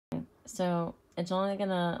So it's only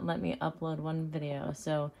gonna let me upload one video.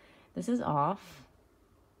 So this is off.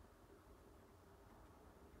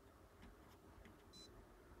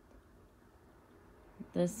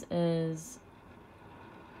 This is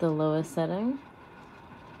the lowest setting.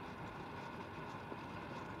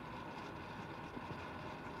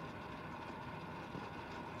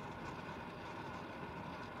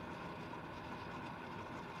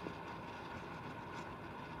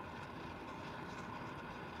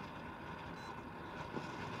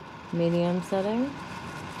 Medium setting.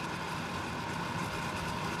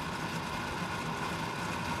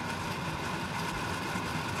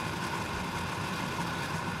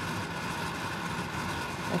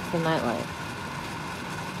 That's the nightlight.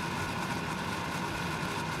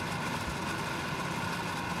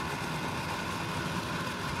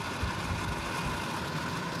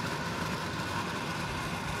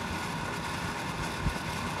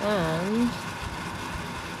 And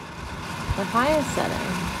the highest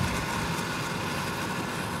setting.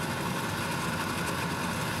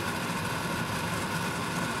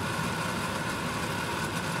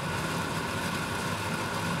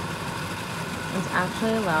 It's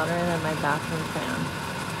actually louder than my bathroom fan.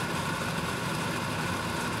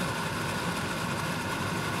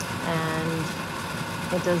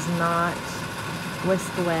 And it does not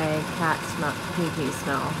whisk away cat smell, pee-pee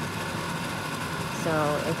smell. So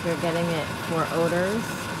if you're getting it for odors,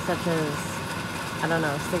 such as, I don't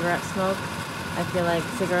know, cigarette smoke, I feel like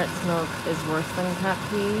cigarette smoke is worse than cat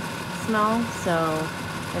pee smell, so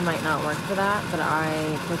it might not work for that, but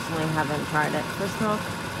I personally haven't tried it for smoke.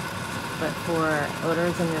 But for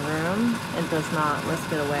odors in your room, it does not whisk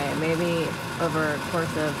it away. Maybe over a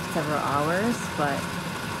course of several hours, but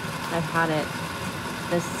I've had it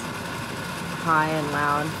this high and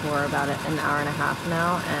loud for about an hour and a half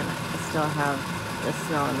now, and I still have the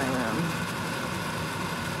smell in my room.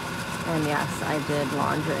 And yes, I did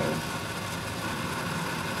laundry